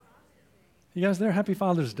You guys there? Happy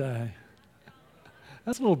Father's Day.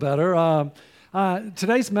 That's a little better.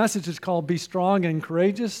 Today's message is called Be Strong and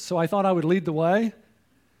Courageous, so I thought I would lead the way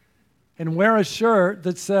and wear a shirt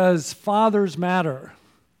that says Fathers Matter.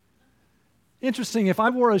 Interesting, if I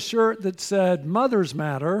wore a shirt that said Mothers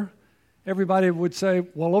Matter, everybody would say,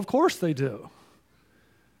 well, of course they do.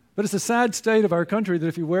 But it's a sad state of our country that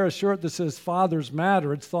if you wear a shirt that says Fathers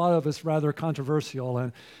Matter, it's thought of as rather controversial.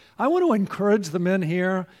 And I want to encourage the men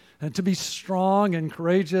here to be strong and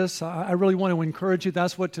courageous. I really want to encourage you.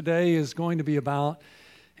 That's what today is going to be about.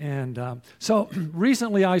 And so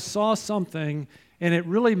recently I saw something, and it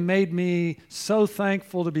really made me so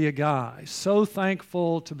thankful to be a guy, so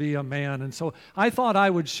thankful to be a man. And so I thought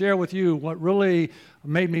I would share with you what really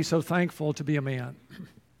made me so thankful to be a man.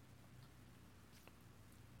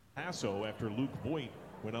 Paso after Luke Voigt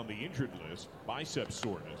went on the injured list, bicep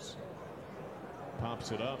soreness.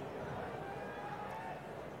 Pops it up.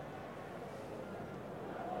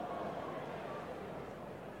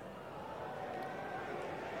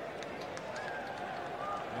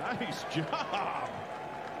 Nice job.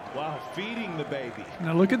 Wow, feeding the baby.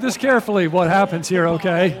 Now look at this carefully, what happens here,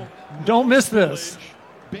 okay? Don't miss this.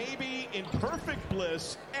 Baby in perfect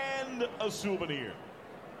bliss and a souvenir.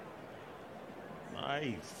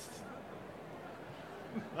 Nice.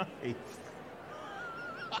 Nice.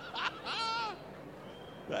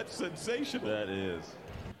 That's sensational. That is.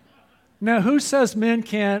 Now, who says men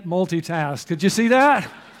can't multitask? Did you see that?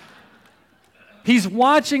 He's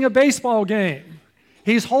watching a baseball game.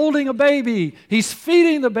 He's holding a baby. He's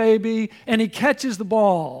feeding the baby, and he catches the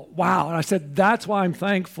ball. Wow. And I said, that's why I'm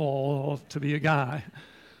thankful to be a guy.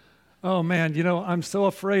 Oh, man, I'm so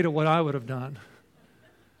afraid of what I would have done.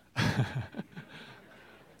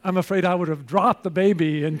 I'm afraid I would have dropped the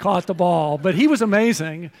baby and caught the ball. But he was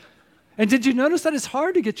amazing. And did you notice that it's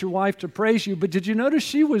hard to get your wife to praise you, but did you notice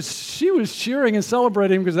she was cheering and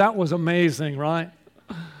celebrating because that was amazing, right?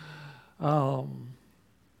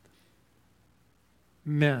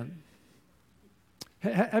 Men.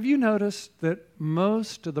 Have you noticed that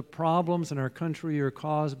most of the problems in our country are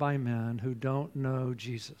caused by men who don't know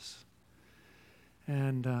Jesus?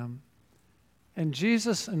 And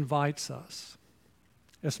Jesus invites us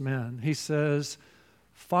as men. He says,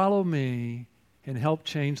 follow me and help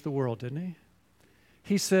change the world, didn't he?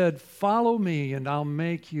 He said, follow me and I'll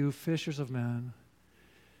make you fishers of men.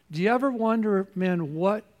 Do you ever wonder, men,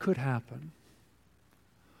 what could happen?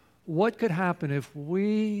 What could happen if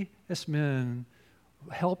we as men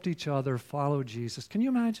helped each other follow Jesus? Can you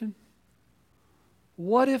imagine?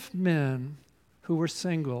 What if men who were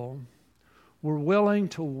single were willing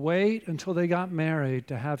to wait until they got married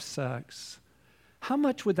to have sex? How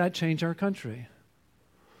much would that change our country?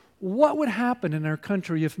 What would happen in our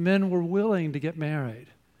country if men were willing to get married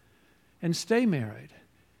and stay married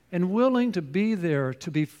and willing to be there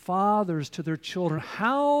to be fathers to their children?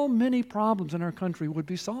 How many problems in our country would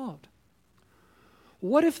be solved?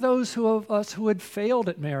 What if those of us who had failed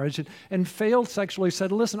at marriage and failed sexually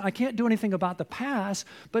said, listen, I can't do anything about the past,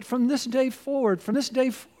 but from this day forward,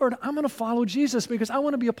 I'm going to follow Jesus because I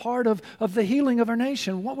want to be a part of the healing of our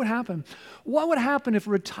nation. What would happen? What would happen if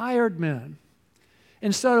retired men,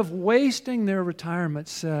 instead of wasting their retirement,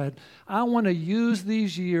 said, I want to use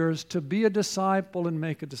these years to be a disciple and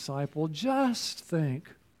make a disciple? Just think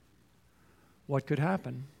what could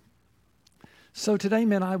happen. So today,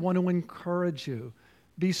 men, I want to encourage you.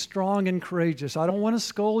 Be strong and courageous. I don't want to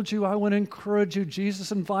scold you. I want to encourage you.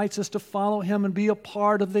 Jesus invites us to follow him and be a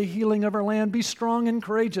part of the healing of our land. Be strong and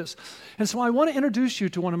courageous. And so I want to introduce you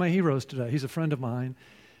to one of my heroes today. He's a friend of mine.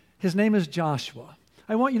 His name is Joshua.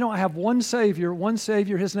 I have one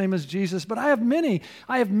Savior, his name is Jesus, but I have many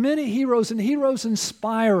heroes, and heroes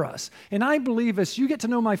inspire us. And I believe as you get to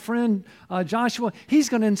know my friend Joshua, he's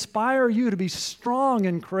going to inspire you to be strong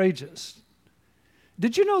and courageous.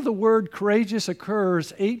 Did you know the word courageous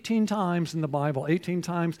occurs 18 times in the Bible, 18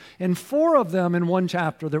 times, and 4 of them in one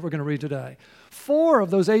chapter that we're going to read today. 4 of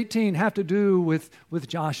those 18 have to do with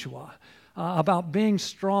Joshua. About being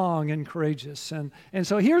strong and courageous. And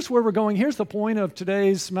so here's where we're going. Here's the point of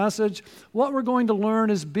today's message. What we're going to learn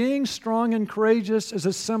is being strong and courageous is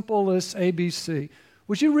as simple as ABC.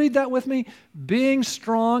 Would you read that with me? Being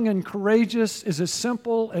strong and courageous is as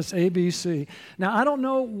simple as ABC. Now, I don't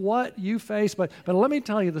know what you face, but let me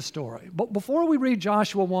tell you the story. But before we read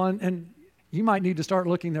Joshua 1, and you might need to start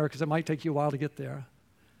looking there because it might take you a while to get there.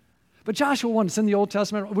 But Joshua 1, it's in the Old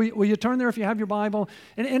Testament. Will you turn there if you have your Bible?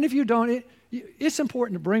 And if you don't, it's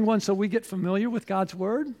important to bring one so we get familiar with God's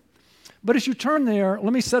Word. But as you turn there,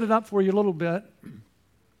 let me set it up for you a little bit.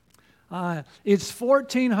 It's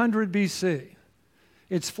 1400 BC.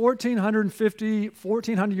 It's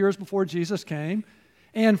 1400 years before Jesus came.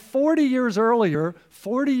 And 40 years earlier,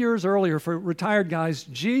 for retired guys,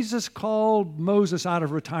 Jesus called Moses out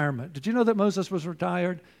of retirement. Did you know that Moses was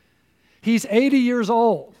retired? He's 80 years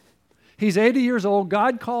old. He's 80 years old.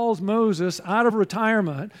 God calls Moses out of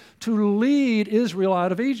retirement to lead Israel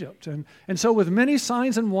out of Egypt. And so with many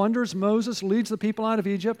signs and wonders, Moses leads the people out of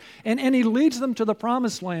Egypt, and he leads them to the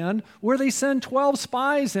promised land where they send 12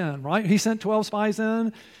 spies in, right? He sent 12 spies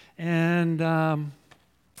in, and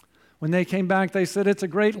when they came back, they said, it's a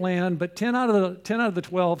great land, but 10 out of the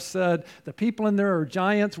 12 said, the people in there are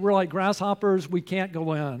giants, we're like grasshoppers, we can't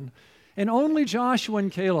go in. And only Joshua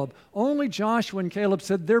and Caleb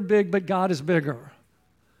said, they're big, but God is bigger.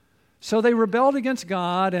 So they rebelled against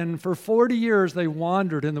God, and for 40 years they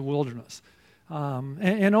wandered in the wilderness.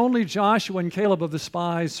 And only Joshua and Caleb of the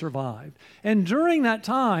spies survived. And during that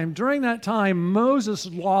time, Moses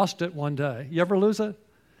lost it one day. You ever lose it?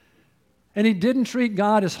 And he didn't treat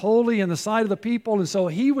God as holy in the sight of the people, and so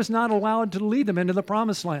he was not allowed to lead them into the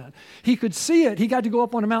promised land. He could see it. He got to go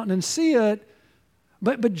up on a mountain and see it,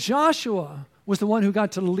 but Joshua was the one who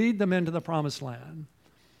got to lead them into the promised land.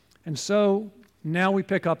 And so now we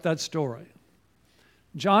pick up that story.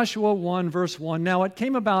 Joshua 1, verse 1. Now it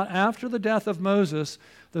came about after the death of Moses,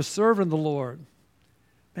 the servant of the Lord,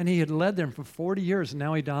 and he had led them for 40 years, and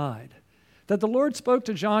now he died, that the Lord spoke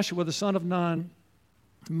to Joshua, the son of Nun,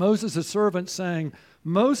 Moses' servant, saying,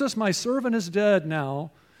 Moses, my servant, is dead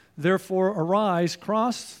now. Therefore arise,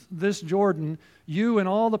 cross this Jordan, you and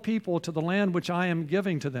all the people, to the land which I am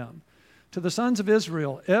giving to them. To the sons of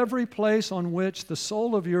Israel, every place on which the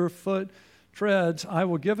sole of your foot treads, I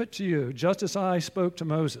will give it to you, just as I spoke to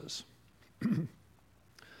Moses.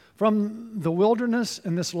 From the wilderness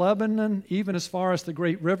in this Lebanon, even as far as the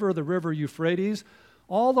great river, the river Euphrates,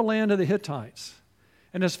 all the land of the Hittites,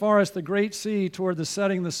 and as far as the great sea toward the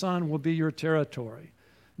setting of the sun will be your territory.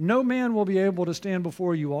 No man will be able to stand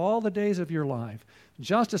before you all the days of your life.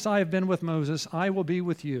 Just as I have been with Moses, I will be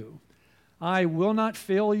with you. I will not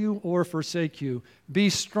fail you or forsake you. Be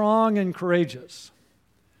strong and courageous.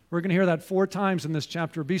 We're going to hear that 4 times in this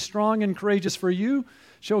chapter. Be strong and courageous, for you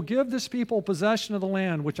shall give this people possession of the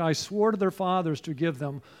land which I swore to their fathers to give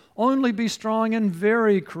them. Only be strong and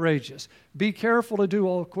very courageous. Be careful to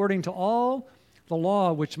do according to all the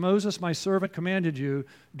law which Moses my servant commanded you.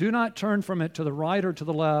 Do not turn from it to the right or to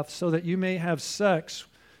the left, so that you may have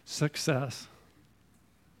success.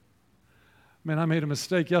 Man, I made a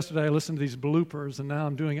mistake yesterday. I listened to these bloopers, and now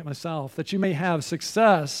I'm doing it myself. That you may have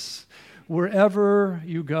success wherever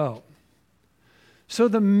you go. So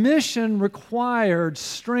the mission required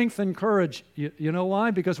strength and courage. You know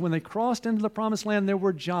why? Because when they crossed into the promised land, there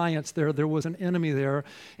were giants there. There was an enemy there,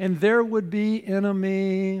 and there would be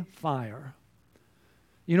enemy fire.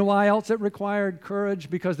 You know why else it required courage?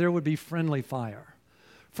 Because there would be friendly fire.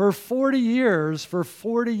 For 40 years,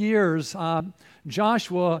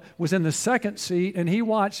 Joshua was in the second seat, and he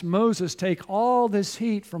watched Moses take all this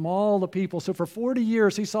heat from all the people. So for 40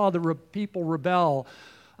 years, he saw the people rebel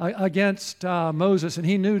against Moses, and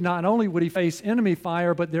he knew not only would he face enemy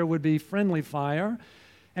fire, but there would be friendly fire.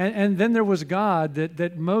 And then there was God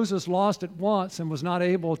that Moses lost at once and was not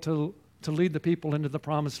able to lead the people into the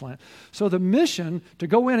promised land. So the mission to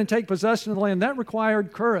go in and take possession of the land, that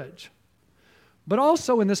required courage. But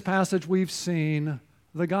also in this passage, we've seen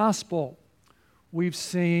the gospel. We've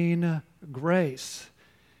seen grace.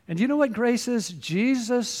 And you know what grace is?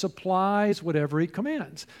 Jesus supplies whatever he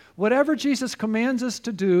commands. Whatever Jesus commands us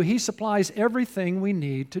to do, he supplies everything we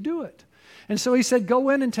need to do it. And so he said, go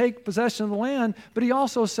in and take possession of the land, but he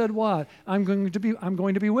also said what? I'm going to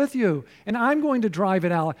be with you, and I'm going to drive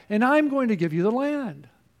it out, and I'm going to give you the land.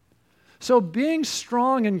 So being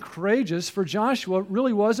strong and courageous for Joshua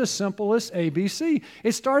really was as simple as ABC.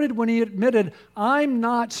 It started when he admitted, I'm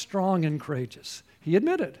not strong and courageous. He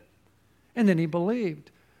admitted. And then he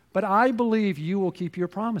believed. But I believe you will keep your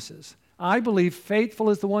promises. I believe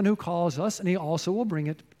faithful is the one who calls us, and he also will bring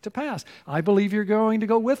it to pass. I believe you're going to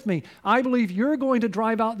go with me. I believe you're going to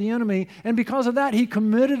drive out the enemy. And because of that, he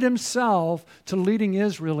committed himself to leading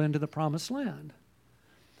Israel into the promised land.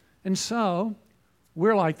 And so,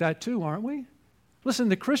 we're like that too, aren't we? Listen,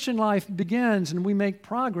 the Christian life begins and we make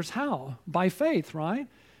progress. How? By faith, right?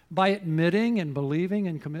 By admitting and believing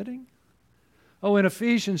and committing. Oh, in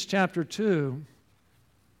Ephesians chapter 2,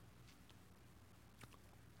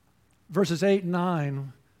 verses 8 and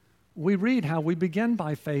 9, we read how we begin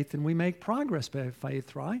by faith and we make progress by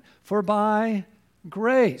faith, right? For by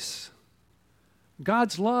grace,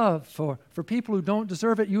 God's love for people who don't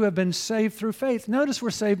deserve it, you have been saved through faith. Notice we're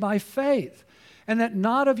saved by faith. and that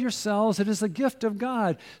not of yourselves, it is a gift of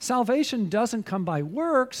God. Salvation doesn't come by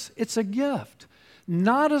works, it's a gift,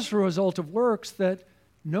 not as a result of works that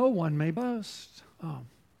no one may boast. Oh.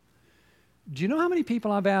 Do you know how many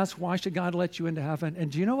people I've asked, why should God let you into heaven?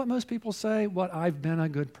 And do you know what most people say? What, I've been a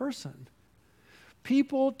good person.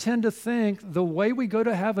 People tend to think the way we go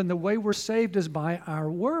to heaven, the way we're saved is by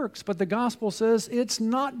our works. But the gospel says it's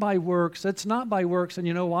not by works. It's not by works. And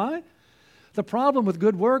you know why? The problem with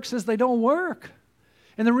good works is they don't work.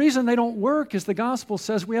 And the reason they don't work is the gospel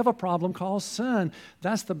says we have a problem called sin.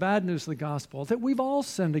 That's the bad news of the gospel, that we've all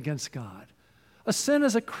sinned against God. A sin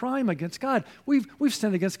is a crime against God. We've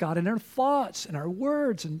sinned against God in our thoughts, in our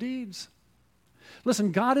words and deeds.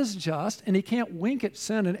 Listen, God is just, and He can't wink at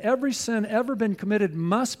sin, and every sin ever been committed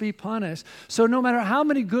must be punished. So no matter how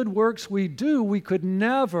many good works we do, we could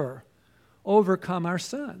never overcome our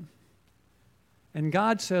sin. And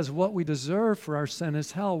God says what we deserve for our sin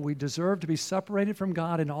is hell. We deserve to be separated from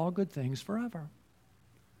God in all good things forever.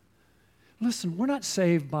 Listen, we're not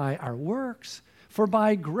saved by our works, for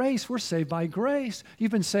by grace, we're saved by grace.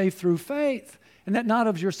 You've been saved through faith. And that not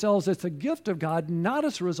of yourselves, it's a gift of God, not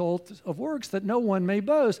as a result of works, that no one may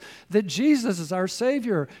boast. That Jesus is our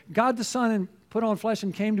Savior. God the Son and put on flesh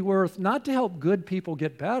and came to earth not to help good people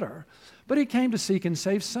get better, but He came to seek and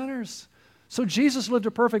save sinners. So Jesus lived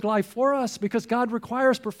a perfect life for us because God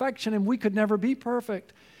requires perfection and we could never be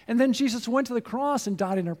perfect. And then Jesus went to the cross and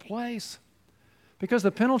died in our place because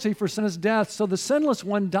the penalty for sin is death. So the sinless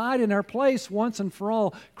one died in our place once and for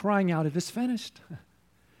all, crying out, "It is finished."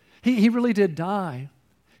 He really did die.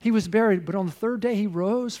 He was buried, but on the third day He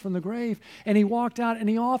rose from the grave and He walked out and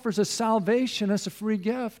He offers us salvation as a free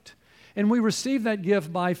gift. And we receive that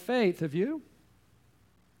gift by faith. Have you?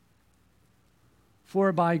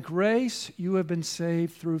 For by grace you have been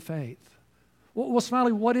saved through faith. Well,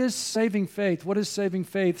 Smiley, what is saving faith? What is saving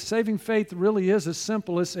faith? Saving faith really is as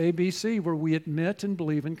simple as ABC, where we admit and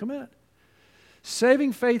believe and commit.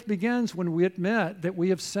 Saving faith begins when we admit that we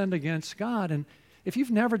have sinned against God. And if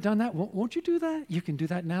you've never done that, won't you do that? You can do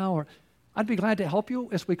that now. Or I'd be glad to help you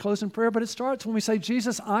as we close in prayer. But it starts when we say,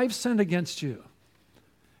 "Jesus, I've sinned against you,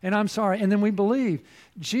 and I'm sorry." And then we believe,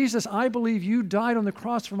 "Jesus, I believe you died on the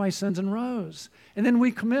cross for my sins and rose." And then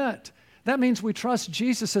we commit. That means we trust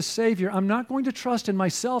Jesus as Savior. I'm not going to trust in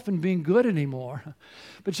myself and being good anymore.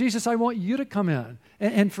 But Jesus, I want you to come in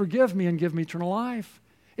and forgive me and give me eternal life.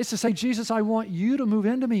 It's to say, "Jesus, I want you to move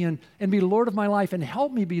into me and be Lord of my life and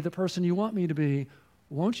help me be the person you want me to be."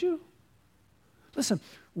 Won't you? Listen,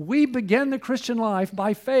 we begin the Christian life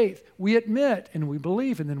by faith. We admit and we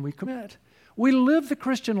believe and then we commit. We live the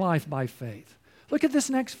Christian life by faith. Look at this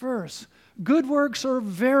next verse. Good works are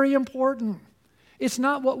very important. It's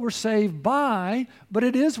not what we're saved by, but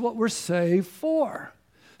it is what we're saved for.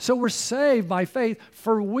 So we're saved by faith,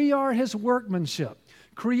 for we are His workmanship,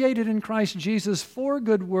 created in Christ Jesus for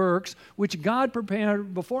good works, which God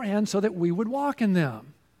prepared beforehand so that we would walk in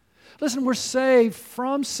them. Listen, we're saved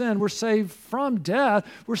from sin. We're saved from death.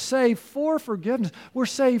 We're saved for forgiveness. We're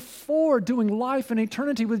saved for doing life in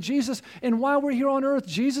eternity with Jesus. And while we're here on earth,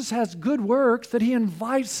 Jesus has good works that He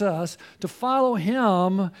invites us to follow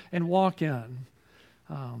Him and walk in.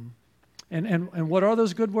 And what are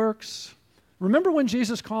those good works? Remember when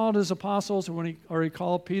Jesus called His apostles, or he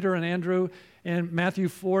called Peter and Andrew in Matthew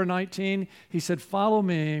 4:19? He said, "Follow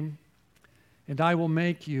me, and I will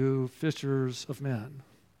make you fishers of men."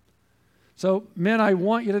 So, men, I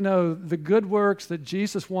want you to know the good works that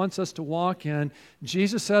Jesus wants us to walk in.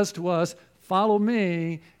 Jesus says to us, "Follow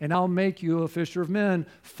me, and I'll make you a fisher of men."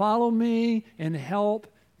 Follow me and help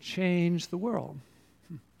change the world.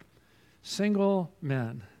 Single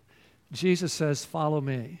men, Jesus says, "Follow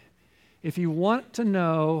me." If you want to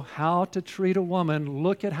know how to treat a woman,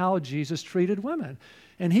 look at how Jesus treated women.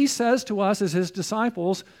 And He says to us as His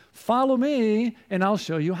disciples, "Follow me, and I'll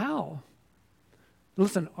show you how."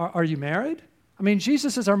 Listen, are you married? I mean,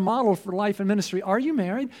 Jesus is our model for life and ministry. Are you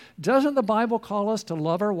married? Doesn't the Bible call us to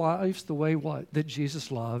love our wives the way what? That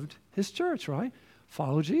Jesus loved His church, right?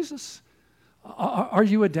 Follow Jesus. Are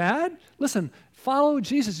you a dad? Listen, follow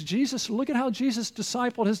Jesus. Jesus, look at how Jesus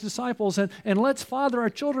discipled His disciples, and let's father our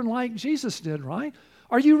children like Jesus did, right?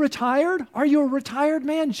 Are you retired? Are you a retired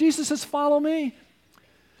man? Jesus says, "Follow me."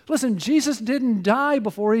 Listen, Jesus didn't die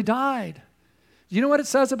before He died. You know what it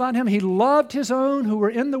says about Him? He loved His own who were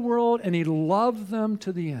in the world, and He loved them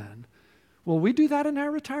to the end. Will we do that in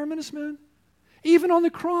our retirement as men? Even on the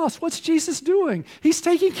cross, what's Jesus doing? He's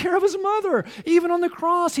taking care of His mother. Even on the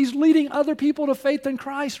cross, He's leading other people to faith in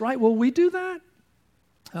Christ, right? Will we do that?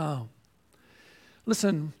 Oh.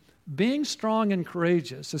 Listen, being strong and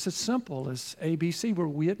courageous is as simple as ABC, where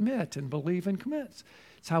we admit and believe and commit.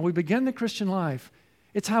 It's how we begin the Christian life.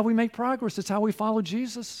 It's how we make progress. It's how we follow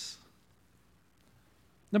Jesus.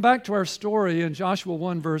 Now back to our story in Joshua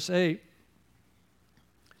 1 verse 8.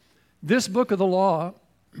 This book of the law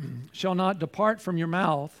shall not depart from your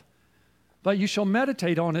mouth, but you shall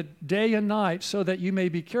meditate on it day and night, so that you may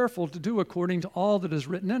be careful to do according to all that is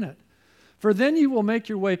written in it. For then you will make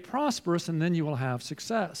your way prosperous, and then you will have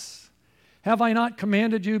success. Have I not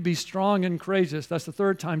commanded you, be strong and courageous? That's the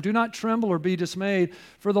third time. Do not tremble or be dismayed,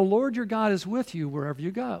 for the Lord your God is with you wherever you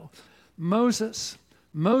go. Moses,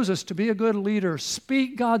 to be a good leader,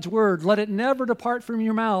 speak God's word. Let it never depart from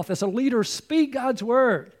your mouth. As a leader, speak God's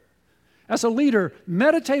word. As a leader,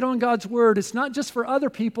 meditate on God's word. It's not just for other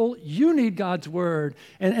people. You need God's word.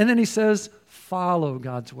 And then he says, follow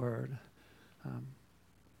God's word.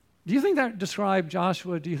 Do you think that described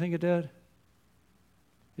Joshua? Do you think it did?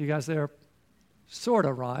 You guys there? Sort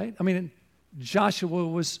of, right? I mean, Joshua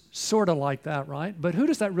was sort of like that, right? But who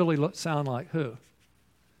does that really sound like? Who?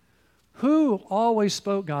 Who always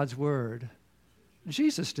spoke God's word?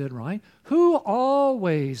 Jesus did, right? Who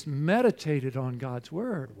always meditated on God's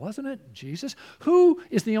word? Wasn't it Jesus? Who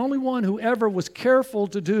is the only one who ever was careful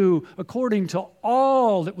to do according to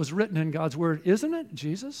all that was written in God's word? Isn't it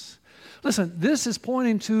Jesus? Listen, this is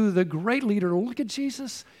pointing to the great leader. Look at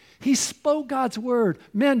Jesus. He spoke God's word.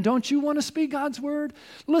 Men, don't you want to speak God's word?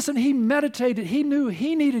 Listen, he meditated. He knew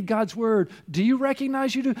he needed God's word. Do you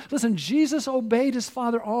recognize you do? Listen, Jesus obeyed his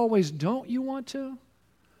Father always. Don't you want to?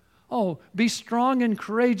 Oh, be strong and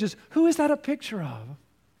courageous. Who is that a picture of?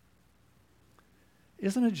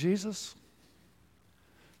 Isn't it Jesus?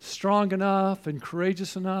 Strong enough and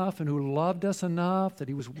courageous enough, and who loved us enough that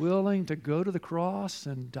he was willing to go to the cross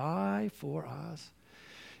and die for us.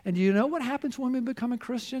 And do you know what happens when we become a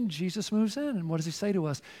Christian? Jesus moves in, and what does he say to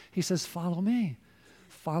us? He says, follow me.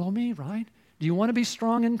 Follow me, right? Do you want to be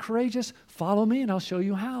strong and courageous? Follow me, and I'll show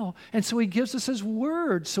you how. And so he gives us his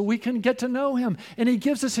word so we can get to know him. And he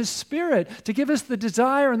gives us his spirit to give us the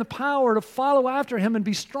desire and the power to follow after him and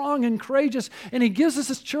be strong and courageous. And he gives us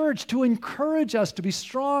his church to encourage us to be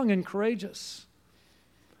strong and courageous.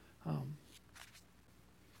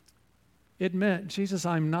 It meant, Jesus,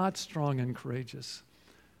 I'm not strong and courageous,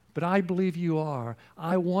 but I believe you are.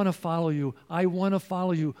 I want to follow you. I want to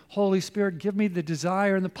follow you. Holy Spirit, give me the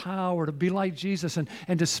desire and the power to be like Jesus and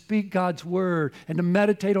to speak God's word and to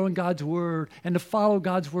meditate on God's word and to follow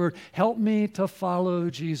God's word. Help me to follow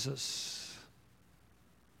Jesus.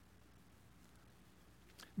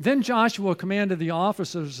 Then Joshua commanded the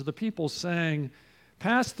officers of the people, saying,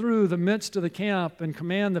 pass through the midst of the camp and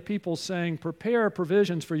command the people, saying, prepare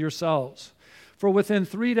provisions for yourselves. For within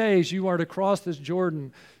 3 days you are to cross this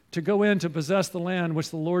Jordan, to go in to possess the land which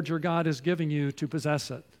the Lord your God is giving you to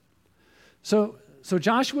possess it. So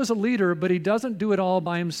Joshua's a leader, but he doesn't do it all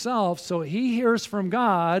by himself. So he hears from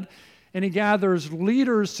God, and he gathers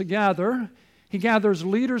leaders together.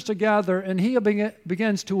 And he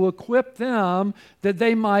begins to equip them that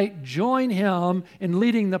they might join him in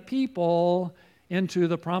leading the people into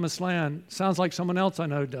the promised land. Sounds like someone else I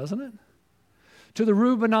know, doesn't it? To the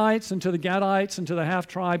Reubenites and to the Gadites and to the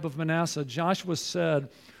half-tribe of Manasseh, Joshua said,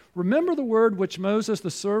 remember the word which Moses,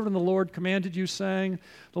 the servant of the Lord, commanded you, saying,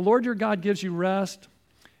 the Lord your God gives you rest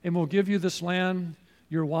and will give you this land.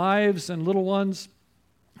 Your wives and little ones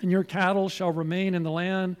and your cattle shall remain in the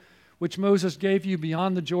land which Moses gave you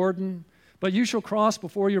beyond the Jordan. But you shall cross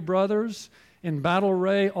before your brothers in battle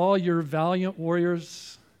array, all your valiant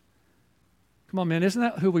warriors. Come on, man, isn't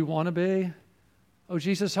that who we want to be? Oh,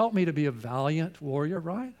 Jesus, help me to be a valiant warrior,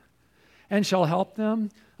 right? And shall help them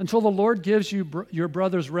until the Lord gives you your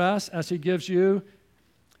brothers rest as he gives you,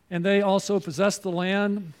 and they also possess the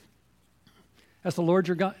land as the Lord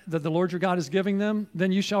your God is giving them.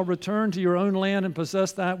 Then you shall return to your own land and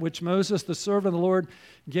possess that which Moses, the servant of the Lord,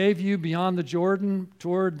 gave you beyond the Jordan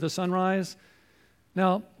toward the sunrise.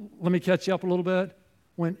 Now, let me catch you up a little bit.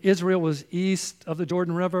 When Israel was east of the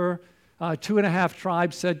Jordan River, 2.5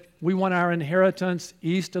 tribes said, we want our inheritance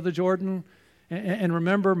east of the Jordan. And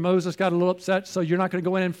remember, Moses got a little upset, so you're not going to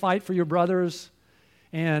go in and fight for your brothers.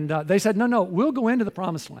 And they said, no, we'll go into the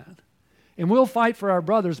promised land. And we'll fight for our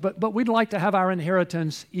brothers, but we'd like to have our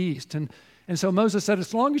inheritance east. And so Moses said,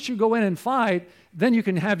 as long as you go in and fight, then you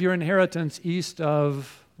can have your inheritance east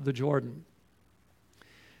of the Jordan.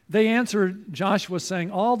 They answered Joshua,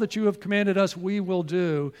 saying, all that you have commanded us we will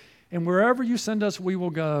do, and wherever you send us we will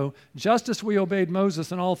go. Just as we obeyed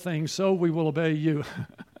Moses in all things, so we will obey you.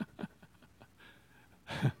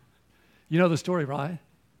 You know the story, right?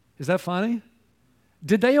 Is that funny?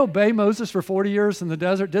 Did they obey Moses for 40 years in the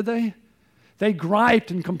desert? Did they? They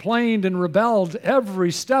griped and complained and rebelled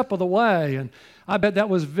every step of the way. And I bet that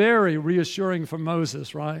was very reassuring for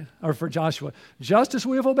Moses, right? Or for Joshua. Just as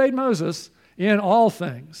we have obeyed Moses in all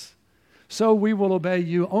things, so we will obey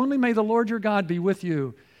you. Only may the Lord your God be with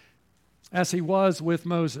you as he was with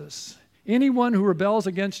Moses. Anyone who rebels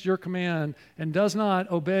against your command and does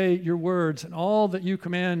not obey your words and all that you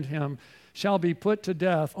command him shall be put to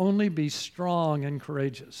death. Only be strong and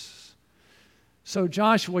courageous. So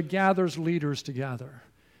Joshua gathers leaders together,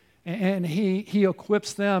 and he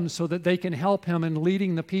equips them so that they can help him in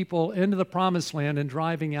leading the people into the promised land and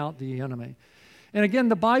driving out the enemy. And again,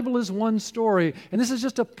 the Bible is one story, and this is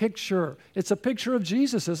just a picture. It's a picture of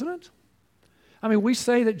Jesus, isn't it? I mean, we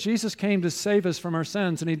say that Jesus came to save us from our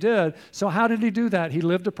sins, and he did. So how did he do that? He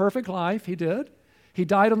lived a perfect life. He did. He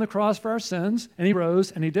died on the cross for our sins, and he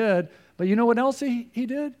rose, and he did. But you know what else he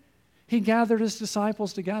did? He gathered his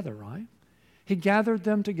disciples together, right? He gathered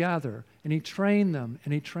them together, and he trained them,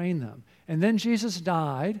 and he trained them. And then Jesus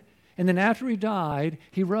died, and then after he died,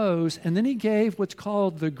 he rose, and then he gave what's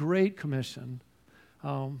called the Great Commission.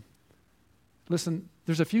 Listen,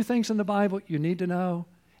 there's a few things in the Bible you need to know,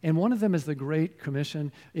 and one of them is the Great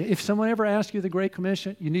Commission. If someone ever asks you the Great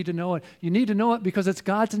Commission, you need to know it. You need to know it because it's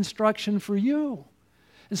God's instruction for you.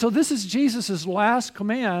 And so this is Jesus' last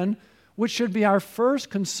command, which should be our first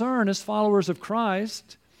concern as followers of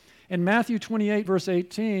Christ. In Matthew 28, verse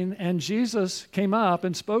 18, and Jesus came up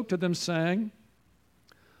and spoke to them, saying,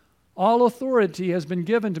 all authority has been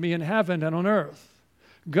given to me in heaven and on earth.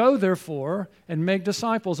 Go, therefore, and make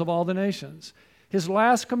disciples of all the nations. His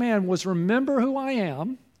last command was, remember who I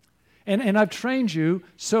am, and I've trained you,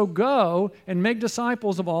 so go and make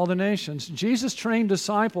disciples of all the nations. Jesus trained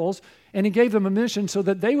disciples, and he gave them a mission so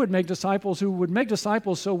that they would make disciples who would make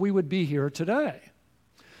disciples so we would be here today.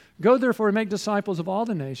 Go, therefore, and make disciples of all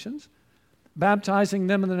the nations, baptizing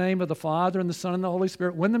them in the name of the Father and the Son and the Holy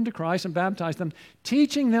Spirit. Win them to Christ and baptize them,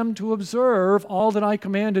 teaching them to observe all that I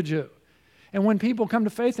commanded you. And when people come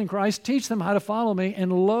to faith in Christ, teach them how to follow me.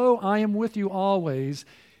 And lo, I am with you always,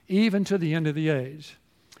 even to the end of the age.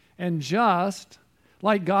 And just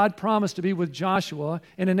like God promised to be with Joshua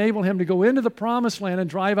and enable him to go into the promised land and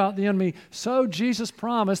drive out the enemy, so Jesus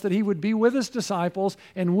promised that he would be with his disciples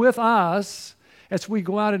and with us as we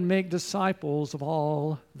go out and make disciples of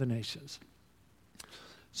all the nations.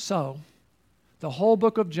 So, the whole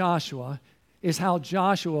book of Joshua is how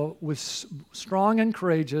Joshua was strong and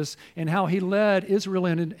courageous and how he led Israel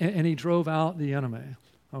in and he drove out the enemy.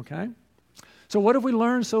 Okay? So what have we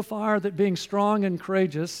learned so far? That being strong and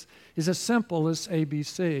courageous is as simple as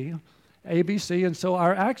ABC. ABC. And so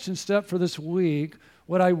our action step for this week,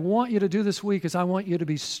 what I want you to do this week is I want you to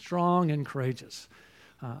be strong and courageous.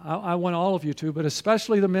 I want all of you to, but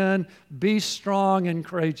especially the men, be strong and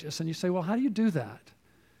courageous. And you say, well, how do you do that?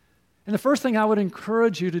 And the first thing I would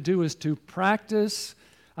encourage you to do is to practice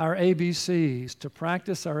our ABCs, to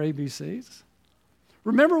practice our ABCs.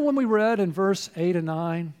 Remember when we read in verse 8 and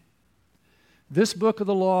 9, this book of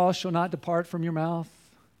the law shall not depart from your mouth.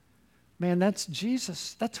 Man, that's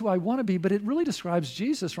Jesus. That's who I want to be, but it really describes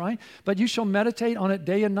Jesus, right? But you shall meditate on it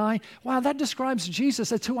day and night. Wow, that describes Jesus.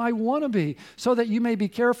 That's who I want to be, so that you may be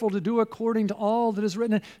careful to do according to all that is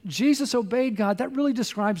written. And Jesus obeyed God. That really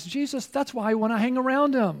describes Jesus. That's why I want to hang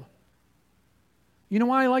around him. You know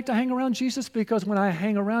why I like to hang around Jesus? Because when I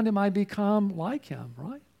hang around him, I become like him,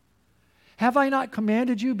 right? Have I not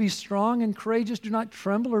commanded you, be strong and courageous, do not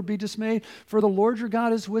tremble or be dismayed, for the Lord your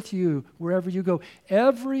God is with you wherever you go.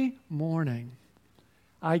 Every morning,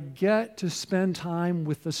 I get to spend time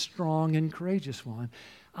with the strong and courageous one.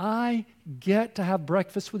 I get to have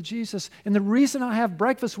breakfast with Jesus. And the reason I have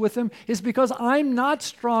breakfast with him is because I'm not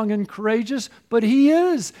strong and courageous, but he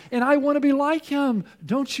is. And I want to be like him.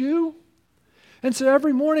 Don't you? And so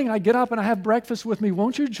every morning I get up and I have breakfast with me.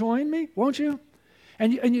 Won't you join me? Won't you?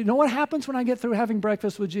 And you know what happens when I get through having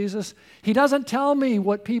breakfast with Jesus? He doesn't tell me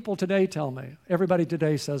what people today tell me. Everybody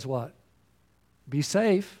today says what? Be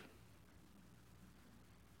safe.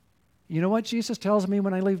 You know what Jesus tells me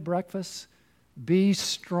when I leave breakfast? Be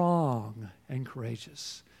strong and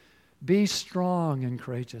courageous. Be strong and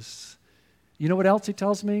courageous. You know what else he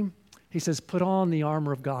tells me? He says, put on the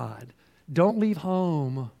armor of God. Don't leave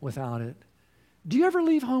home without it. Do you ever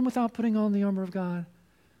leave home without putting on the armor of God?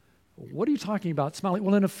 What are you talking about, Smiley?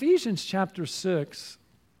 Well, in Ephesians chapter 6,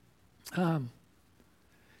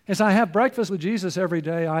 as I have breakfast with Jesus every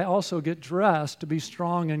day, I also get dressed to be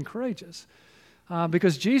strong and courageous.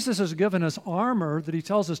 Because Jesus has given us armor that he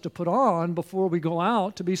tells us to put on before we go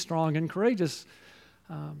out to be strong and courageous.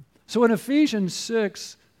 So in Ephesians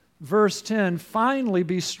 6, verse 10, finally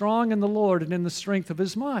be strong in the Lord and in the strength of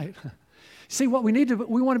his might. See, what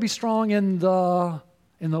we want to be strong in the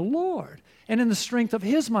Lord and in the strength of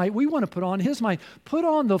His might. We want to put on His might. Put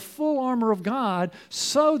on the full armor of God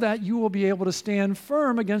so that you will be able to stand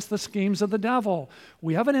firm against the schemes of the devil.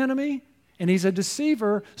 We have an enemy, and he's a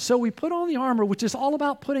deceiver, so we put on the armor, which is all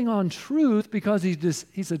about putting on truth because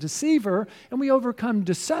he's a deceiver, and we overcome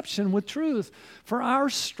deception with truth. For our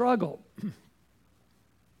struggle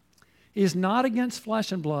is not against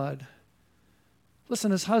flesh and blood.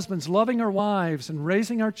 Listen, as husbands, loving our wives and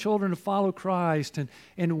raising our children to follow Christ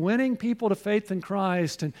and winning people to faith in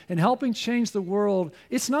Christ and helping change the world,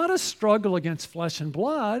 it's not a struggle against flesh and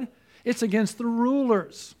blood. It's against the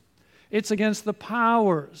rulers. It's against the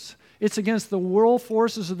powers. It's against the world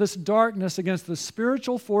forces of this darkness, against the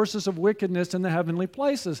spiritual forces of wickedness in the heavenly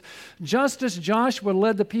places. Just as Joshua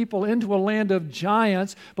led the people into a land of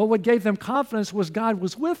giants, but what gave them confidence was God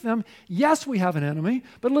was with them. Yes, we have an enemy,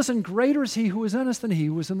 but listen, greater is He who is in us than he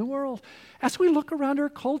who is in the world. As we look around our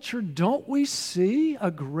culture, don't we see a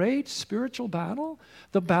great spiritual battle?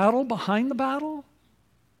 The battle behind the battle?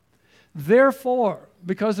 Therefore,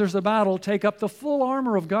 because there's a battle, take up the full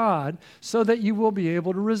armor of God so that you will be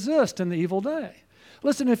able to resist in the evil day.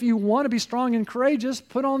 Listen, if you want to be strong and courageous,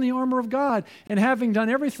 put on the armor of God, and having done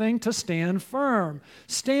everything, to stand firm.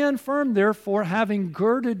 Stand firm, therefore, having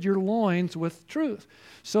girded your loins with truth.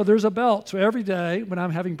 So there's a belt. So every day when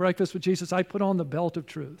I'm having breakfast with Jesus, I put on the belt of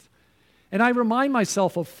truth. And I remind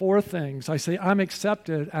myself of 4 things. I say, I'm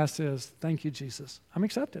accepted as is. Thank you, Jesus. I'm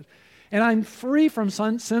accepted. And I'm free from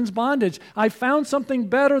sin's bondage. I found something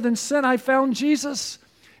better than sin. I found Jesus.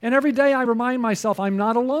 And every day I remind myself I'm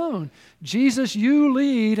not alone. Jesus, you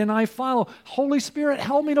lead and I follow. Holy Spirit,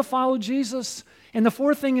 help me to follow Jesus. And the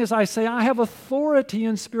 4th thing is I say I have authority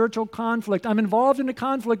in spiritual conflict. I'm involved in a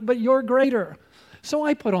conflict, but you're greater. So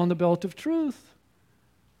I put on the belt of truth.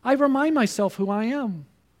 I remind myself who I am.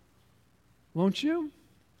 Won't you?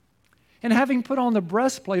 And having put on the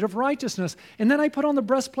breastplate of righteousness. And then I put on the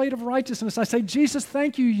breastplate of righteousness. I say, Jesus,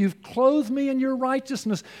 thank you. You've clothed me in your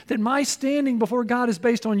righteousness, that my standing before God is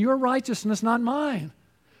based on your righteousness, not mine.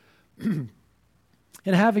 And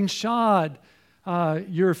having shod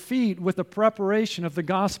your feet with the preparation of the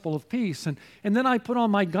gospel of peace. And then I put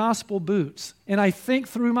on my gospel boots, and I think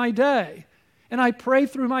through my day. And I pray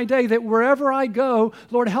through my day that wherever I go,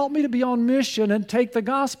 Lord, help me to be on mission and take the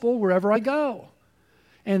gospel wherever I go.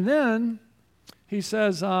 And then he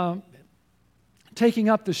says, taking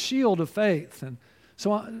up the shield of faith. And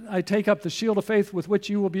so I take up the shield of faith with which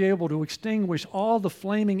you will be able to extinguish all the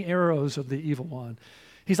flaming arrows of the evil one.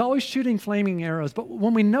 He's always shooting flaming arrows, but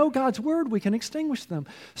when we know God's word, we can extinguish them.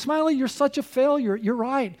 Smiley, you're such a failure. You're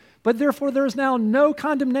right. But therefore, there is now no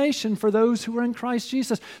condemnation for those who are in Christ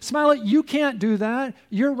Jesus. Smiley, you can't do that.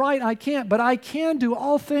 You're right, I can't. But I can do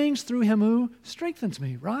all things through Him who strengthens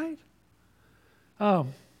me, right? Oh,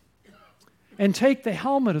 and take the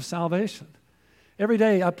helmet of salvation. Every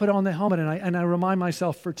day I put on the helmet and I remind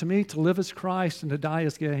myself, for to me to live is Christ and to die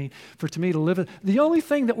is gain. For to me to live, the only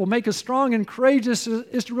thing that will make us strong and courageous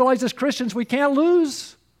is to realize as Christians we can't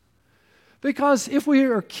lose. Because if we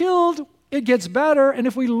are killed, it gets better, and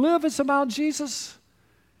if we live, it's about Jesus.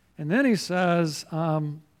 And then he says,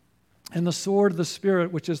 and the sword of the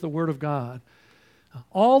Spirit, which is the Word of God.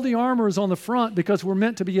 All the armor is on the front because we're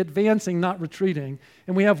meant to be advancing, not retreating.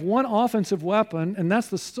 And we have one offensive weapon, and that's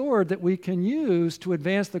the sword that we can use to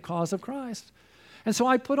advance the cause of Christ. And so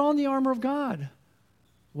I put on the armor of God.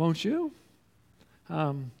 Won't you?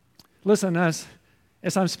 Listen, as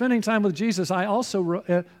I'm spending time with Jesus, I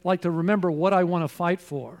also like to remember what I want to fight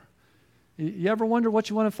for. You ever wonder what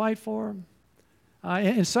you want to fight for?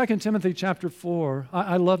 In 2 Timothy chapter 4,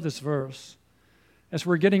 I love this verse. As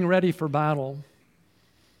we're getting ready for battle,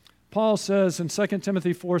 Paul says in 2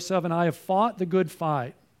 Timothy 4:7, I have fought the good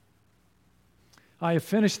fight. I have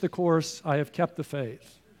finished the course. I have kept the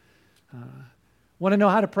faith. Want to know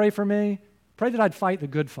how to pray for me? Pray that I'd fight the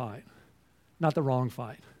good fight, not the wrong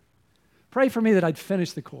fight. Pray for me that I'd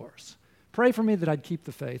finish the course. Pray for me that I'd keep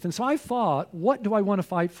the faith. And so I thought, what do I want to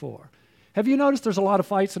fight for? Have you noticed there's a lot of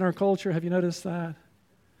fights in our culture? Have you noticed that?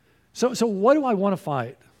 So what do I want to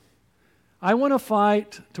fight? I want to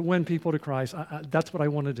fight to win people to Christ. That's what I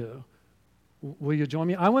want to do. Will you join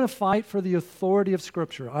me? I want to fight for the authority of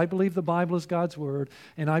Scripture. I believe the Bible is God's Word,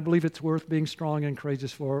 and I believe it's worth being strong and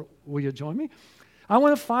courageous for. Will you join me? I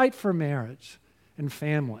want to fight for marriage and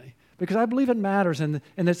family because I believe it matters and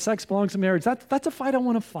that sex belongs to marriage. That's a fight I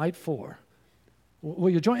want to fight for. Will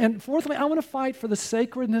you join? And fourthly, I want to fight for the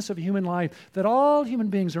sacredness of human life, that all human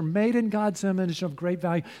beings are made in God's image of great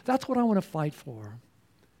value. That's what I want to fight for.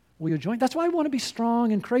 Will you join? That's why I want to be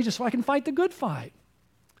strong and courageous so I can fight the good fight.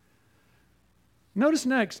 Notice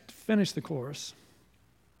next, finish the course.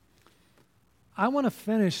 I want to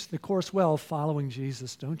finish the course well following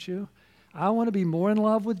Jesus, don't you? I want to be more in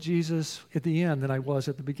love with Jesus at the end than I was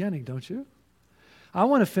at the beginning, don't you? I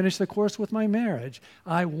want to finish the course with my marriage.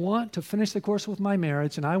 I want to finish the course with my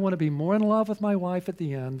marriage, and I want to be more in love with my wife at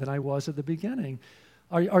the end than I was at the beginning.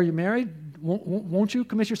 Are you married? Won't you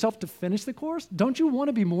commit yourself to finish the course? Don't you want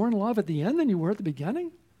to be more in love at the end than you were at the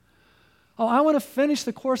beginning? Oh, I want to finish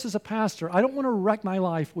the course as a pastor. I don't want to wreck my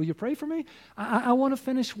life. Will you pray for me? I want to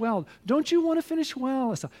finish well. Don't you want to finish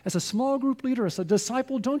well as a small group leader, as a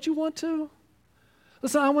disciple? Don't you want to?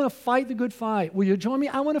 Listen, I want to fight the good fight. Will you join me?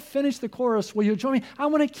 I want to finish the course. Will you join me? I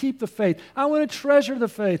want to keep the faith. I want to treasure the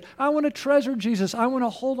faith. I want to treasure Jesus. I want to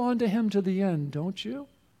hold on to him to the end. Don't you?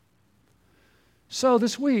 So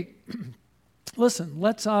this week, listen,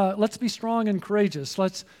 let's be strong and courageous.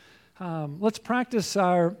 Let's practice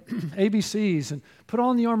our ABCs and put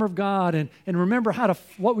on the armor of God and remember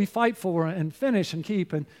what we fight for and finish and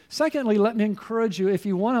keep. And secondly, let me encourage you, if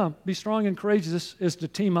you want to be strong and courageous, is to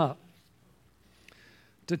team up.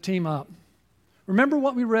 To team up. Remember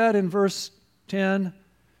what we read in verse 10?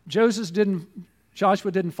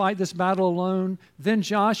 Joshua didn't fight this battle alone. Then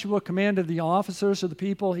Joshua commanded the officers of the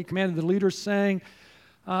people, he commanded the leaders, saying,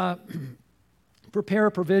 prepare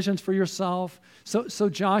provisions for yourself. So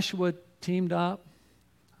Joshua teamed up.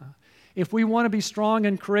 If we want to be strong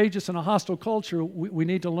and courageous in a hostile culture, we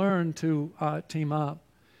need to learn to team up.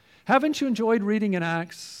 Haven't you enjoyed reading in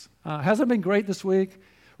Acts? Hasn't it been great this week?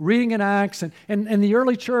 Reading in Acts, and the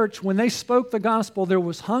early church, when they spoke the gospel, there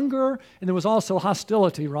was hunger and there was also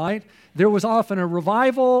hostility, right? There was often a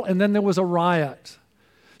revival and then there was a riot.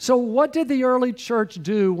 So what did the early church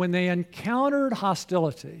do when they encountered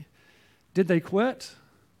hostility? Did they quit?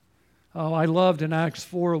 Oh, I loved in Acts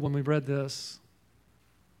 4 when we read this.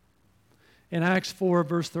 In Acts 4,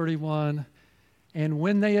 verse 31, and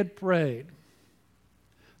when they had prayed,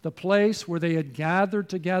 the place where they had gathered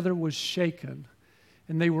together was shaken,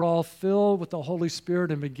 and they were all filled with the Holy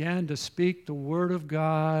Spirit and began to speak the word of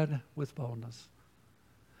God with boldness.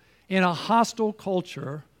 In a hostile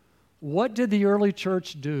culture, what did the early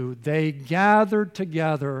church do? They gathered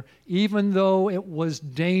together, even though it was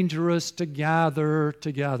dangerous to gather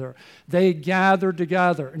together. They gathered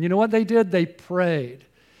together. And you know what they did? They prayed.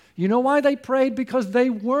 You know why they prayed? Because they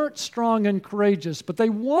weren't strong and courageous, but they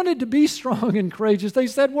wanted to be strong and courageous. They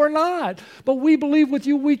said, we're not, but we believe with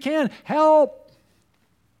you we can. Help.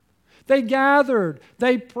 They gathered,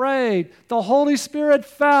 they prayed, the Holy Spirit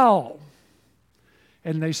fell,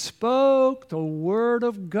 and they spoke the word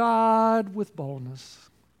of God with boldness.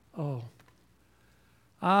 Oh,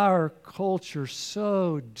 our culture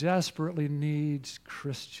so desperately needs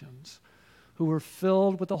Christians who are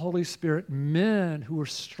filled with the Holy Spirit, men who are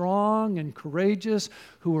strong and courageous,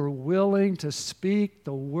 who are willing to speak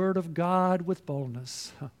the word of God with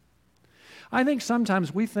boldness. I think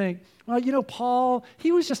sometimes we think, well, you know, Paul,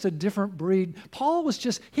 he was just a different breed.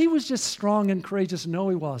 He was just strong and courageous. No,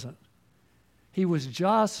 he wasn't. He was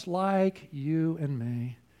just like you and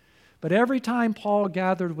me. But every time Paul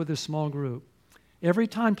gathered with his small group, every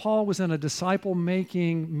time Paul was in a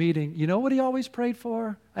disciple-making meeting, you know what he always prayed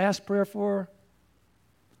for, asked prayer for?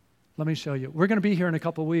 Let me show you. We're going to be here in a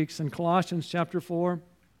couple of weeks in Colossians chapter 4.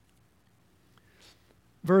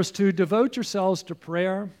 Verse 2, devote yourselves to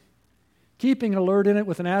prayer, keeping alert in it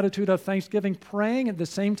with an attitude of thanksgiving, praying at the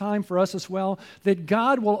same time for us as well, that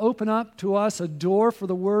God will open up to us a door for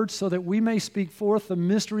the word so that we may speak forth the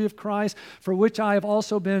mystery of Christ, for which I have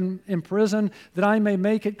also been imprisoned, that I may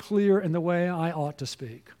make it clear in the way I ought to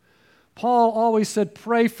speak. Paul always said,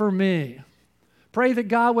 pray for me. Pray that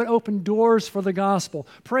God would open doors for the gospel.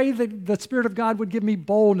 Pray that the Spirit of God would give me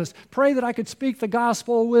boldness. Pray that I could speak the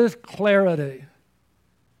gospel with clarity.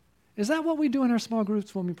 Is that what we do in our small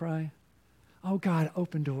groups when we pray? Oh, God,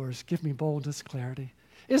 open doors. Give me boldness, clarity.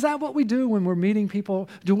 Is that what we do when we're meeting people?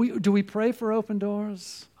 Do we pray for open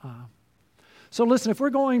doors? So listen, if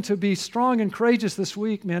we're going to be strong and courageous this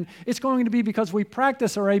week, man, it's going to be because we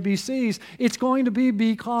practice our ABCs. It's going to be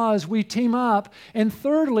because we team up. And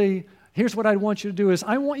thirdly, here's what I want you to do is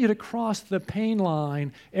I want you to cross the pain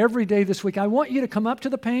line every day this week. I want you to come up to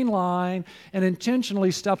the pain line and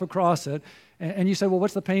intentionally step across it. And you say, well,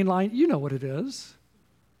 what's the pain line? You know what it is.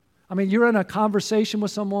 I mean, you're in a conversation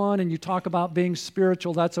with someone and you talk about being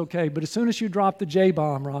spiritual, that's okay. But as soon as you drop the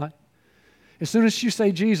J-bomb, right? As soon as you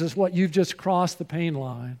say Jesus, what? You've just crossed the pain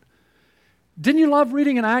line. Didn't you love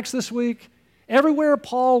reading in Acts this week? Everywhere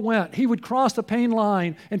Paul went, he would cross the pain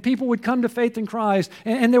line and people would come to faith in Christ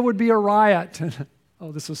and there would be a riot.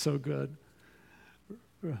 Oh, this was so good.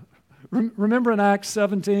 Remember in Acts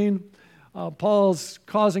 17 Paul's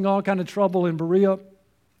causing all kind of trouble in Berea.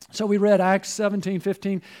 So we read Acts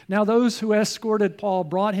 17:15. Now those who escorted Paul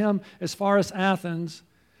brought him as far as Athens,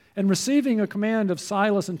 and receiving a command of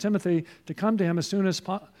Silas and Timothy to come to him as soon as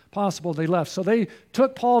possible, they left. So they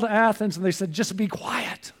took Paul to Athens and they said, just be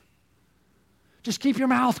quiet. Just keep your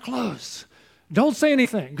mouth closed. Don't say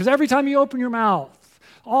anything, because every time you open your mouth,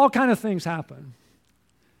 all kind of things happen.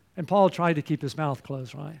 And Paul tried to keep his mouth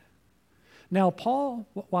closed, right? Now,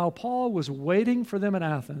 while Paul was waiting for them at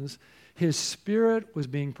Athens, his spirit was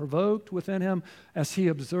being provoked within him as he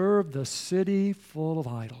observed the city full of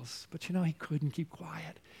idols. But he couldn't keep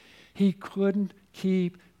quiet. He couldn't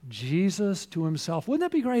keep Jesus to himself. Wouldn't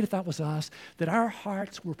that be great if that was us? That our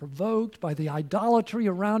hearts were provoked by the idolatry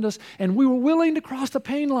around us and we were willing to cross the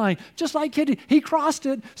pain line. Just like he crossed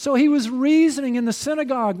it, so he was reasoning in the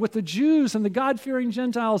synagogue with the Jews and the God-fearing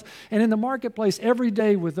Gentiles and in the marketplace every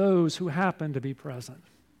day with those who happened to be present.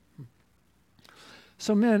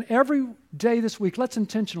 So men, every day this week, let's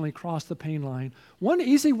intentionally cross the pain line. One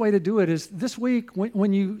easy way to do it is this week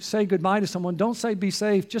when you say goodbye to someone, don't say be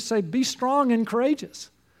safe, just say be strong and courageous.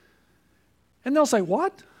 And they'll say,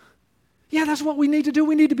 what? Yeah, that's what we need to do.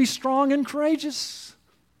 We need to be strong and courageous.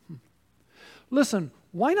 Listen,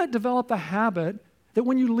 why not develop the habit that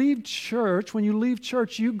when you leave church,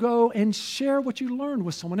 you go and share what you learned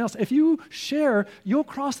with someone else. If you share, you'll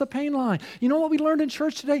cross the pain line. You know what we learned in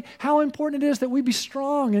church today? How important it is that we be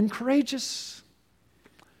strong and courageous.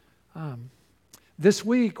 This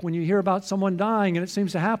week, when you hear about someone dying, and it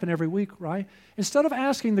seems to happen every week, right? Instead of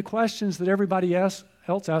asking the questions that everybody else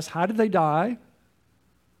asks, how did they die?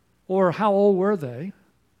 Or how old were they?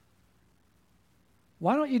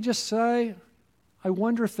 Why don't you just say, I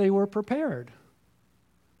wonder if they were prepared?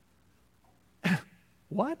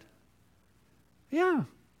 What? Yeah.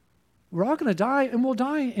 We're all going to die, and we'll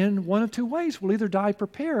die in one of two ways. We'll either die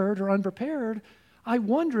prepared or unprepared. I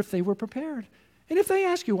wonder if they were prepared. And if they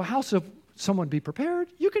ask you, well, how should someone be prepared?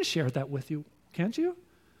 You can share that with you, can't you?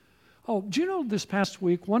 Oh, do you know this past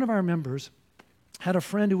week, one of our members had a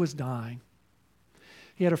friend who was dying.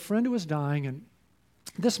 He had a friend who was dying, and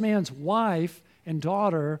this man's wife and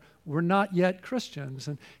daughter were not yet Christians.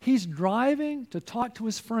 And he's driving to talk to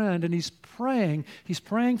his friend, and he's praying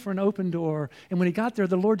for an open door. And when he got there,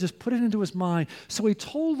 the Lord just put it into his mind. So he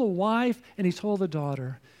told the wife and he told the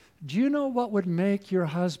daughter, do you know what would make your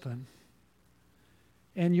husband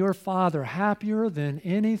and your father happier than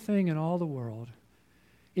anything in all the world?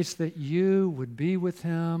 It's that you would be with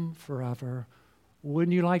him forever.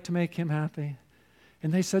 Wouldn't you like to make him happy?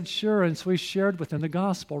 And they said, sure. And so he shared with them the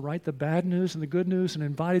gospel, right? The bad news and the good news, and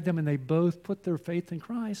invited them, and they both put their faith in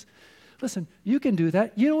Christ. Listen, you can do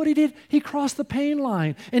that. You know what he did? He crossed the pain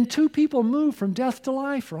line, and two people moved from death to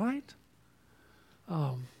life, right?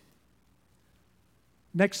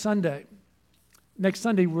 Next Sunday,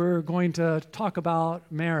 we're going to talk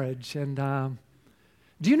about marriage. And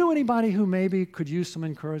do you know anybody who maybe could use some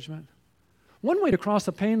encouragement? One way to cross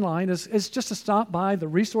the pain line is just to stop by the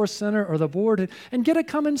resource center or the board and get a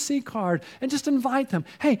come and see card and just invite them.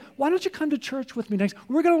 Hey, why don't you come to church with me next?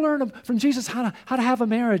 We're going to learn from Jesus how to have a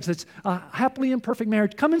marriage that's a happily imperfect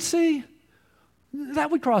marriage. Come and see.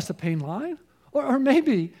 That would cross the pain line. Or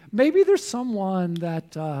maybe there's someone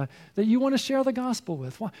that you want to share the gospel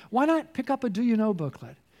with. Why not pick up a Do You Know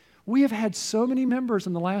booklet? We have had so many members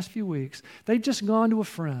in the last few weeks. They've just gone to a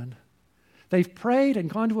friend. They've prayed and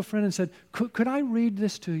gone to a friend and said, could I read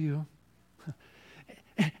this to you?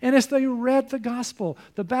 And as they read the gospel,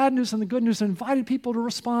 the bad news and the good news, and invited people to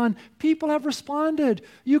respond, people have responded.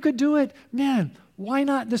 You could do it. Man, why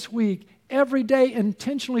not this week, every day,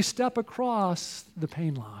 intentionally step across the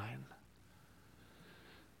pain line?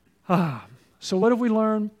 So what have we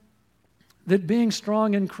learned? That being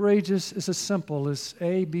strong and courageous is as simple as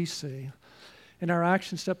A, B, C. And our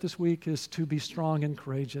action step this week is to be strong and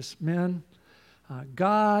courageous. Men,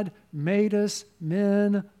 God made us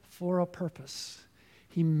men for a purpose.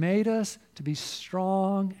 He made us to be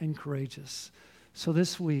strong and courageous. So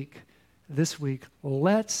this week,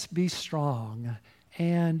 let's be strong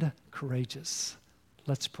and courageous.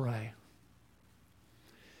 Let's pray.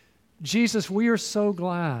 Jesus, we are so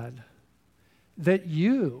glad that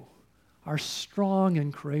you are strong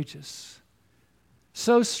and courageous.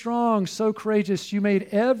 So strong, so courageous, you made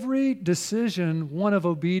every decision one of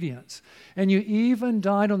obedience. And you even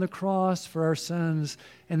died on the cross for our sins.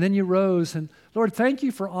 And then you rose. And Lord, thank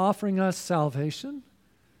you for offering us salvation.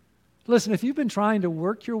 Listen, if you've been trying to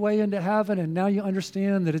work your way into heaven and now you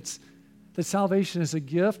understand that salvation is a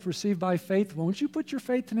gift received by faith, won't you put your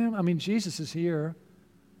faith in him? I mean, Jesus is here.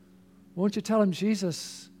 Won't you tell him,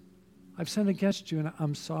 Jesus, I've sinned against you and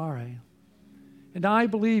I'm sorry. And I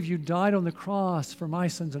believe you died on the cross for my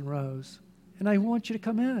sins and rose. And I want you to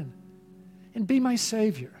come in and be my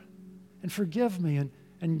Savior and forgive me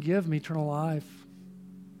and give me eternal life.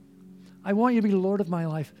 I want you to be Lord of my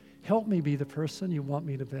life. Help me be the person you want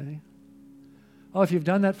me to be. Oh, if you've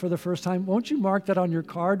done that for the first time, won't you mark that on your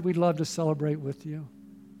card? We'd love to celebrate with you.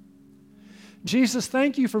 Jesus,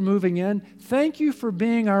 thank you for moving in. Thank you for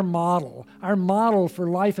being our model for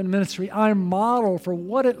life and ministry, our model for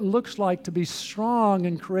what it looks like to be strong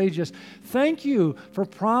and courageous. Thank you for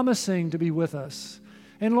promising to be with us.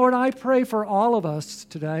 And Lord, I pray for all of us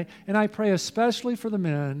today, and I pray especially for the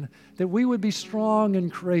men, that we would be strong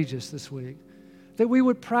and courageous this week, that we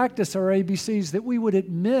would practice our ABCs, that we would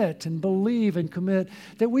admit and believe and commit,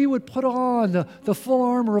 that we would put on the full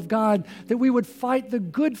armor of God, that we would fight the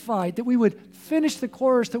good fight, that we would finish the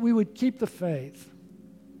course, that we would keep the faith.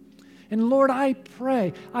 And Lord, I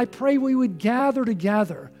pray we would gather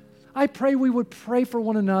together. I pray we would pray for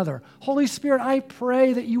one another. Holy Spirit, I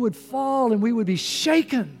pray that you would fall and we would be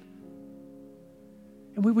shaken.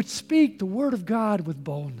 And we would speak the word of God with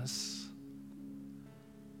boldness.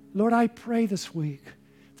 Lord, I pray this week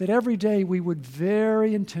that every day we would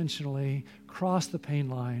very intentionally cross the pain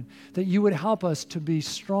line, that you would help us to be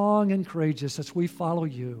strong and courageous as we follow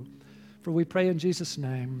you. For we pray in Jesus'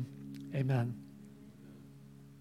 name, amen.